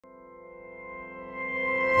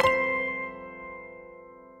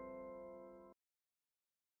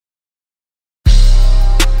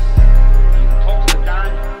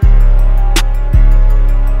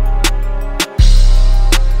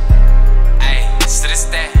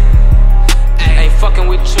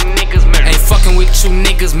with you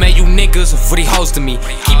niggas, man, you niggas really hosting me.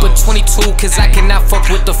 Keep a 22, cause I cannot fuck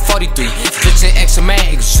with the 43. Glitching extra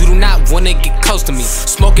mags, you do not wanna get close to me.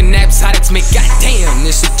 Smoking exotics, man, goddamn,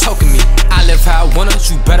 this shit choking me. I live how I wanna,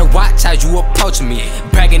 you better watch how you approaching me.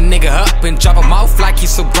 Bag a nigga up and drop him off like he's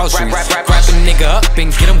some groceries. Grab a nigga up and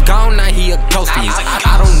get him gone, now he a ghost to you.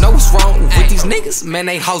 I don't know what's wrong with these niggas, man,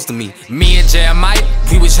 they hosting me. Me and Jeremiah,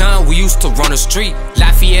 we was young, we used to run the street.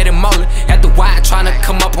 Lafayette and Mullen, at the wide tryna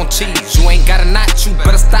come up on cheese. You ain't got a knot, you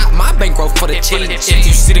better stop my bankroll for the cheese. If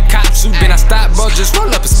you see the cops, you better stop, bro, just roll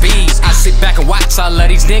up a speed. I sit back and watch all of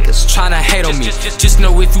these niggas tryna hate on me. Just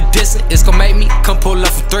know if you dissin', it's gon' make me come pull up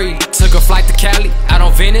for 3. Took a flight to Cali, out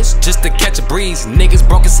on Venice, just to catch a breeze. Niggas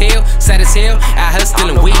broke as hell, sad as hell, out here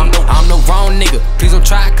stealing weed. I'm no wrong nigga, please don't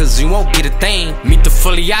try, cause you won't get a thing. Meet the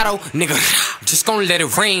fully auto, nigga, just gon' let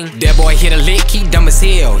it ring. That boy hit a lick, he dumb as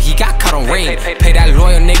hell, he got caught on ring. Pay that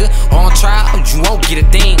lawyer nigga, on trial, you won't get a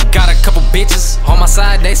thing. Got a couple bitches on my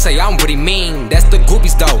side, they say I'm really mean. That's the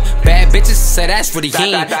groupies though, bad bitches say that's really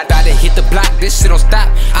heen. Thought to hit the block, this shit don't stop,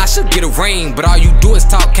 I should get a ring. But all you do is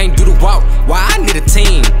talk, can't do the walk, why I need a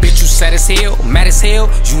team. Bitch, you sad as hell, mad as hell,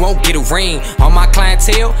 you won't get a ring. On my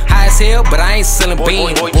clientele, high as hell, but I ain't selling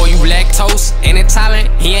beans. Boy, you lactose, and intolerant,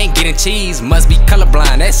 he ain't getting cheese. Must be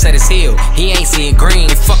colorblind, that's sad as hell, he ain't seeing green.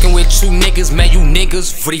 Ain't fucking with you niggas, man, you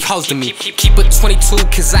niggas really hosting me. Keep a 22,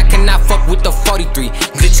 cause I cannot fuck with the 43.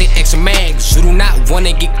 Glitching extra mags, you do not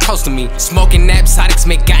wanna get close to me. Smoking exotics,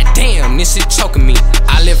 man, goddamn, this shit choking me.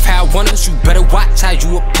 I live how I wanna, you better watch how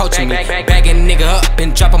you approaching me. Bag a nigga up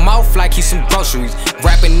and drop him off like he's some groceries.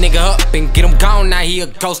 Wrap a nigga up and get him gone, now he a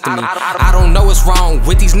ghost to me. I don't know what's wrong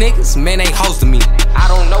with these niggas, man, they hosting me. I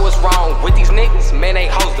don't know what's wrong